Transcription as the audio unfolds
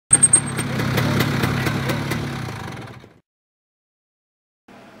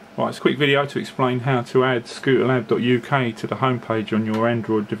Right, it's a quick video to explain how to add ScooterLab.UK to the homepage on your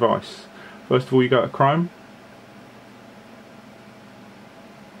Android device. First of all, you go to Chrome.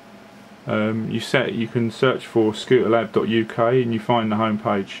 You can search for ScooterLab.UK and you find the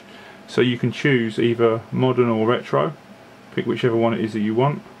homepage. So you can choose either modern or retro. Pick whichever one it is that you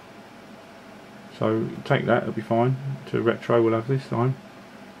want. So take that, it'll be fine. To retro we'll have this time.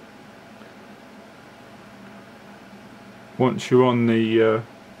 Once you're on the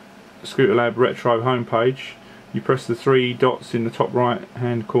ScooterLab Retro homepage, you press the three dots in the top right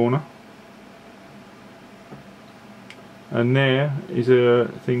hand corner, and there is a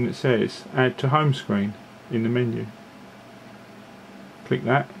thing that says Add to Home Screen in the menu. Click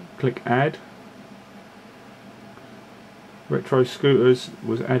that, click Add. Retro Scooters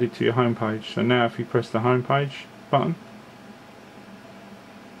was added to your homepage. So now if you press the homepage button,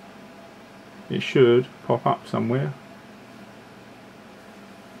 it should pop up somewhere.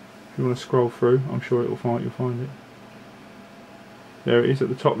 If you want to scroll through, I'm sure you'll find it. There it is at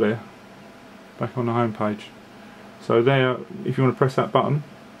the top there, back on the home page. So there, if you want to press that button,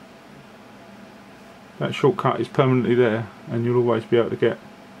 that shortcut is permanently there, and you'll always be able to get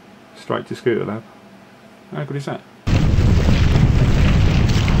straight to ScooterLab. How good is that?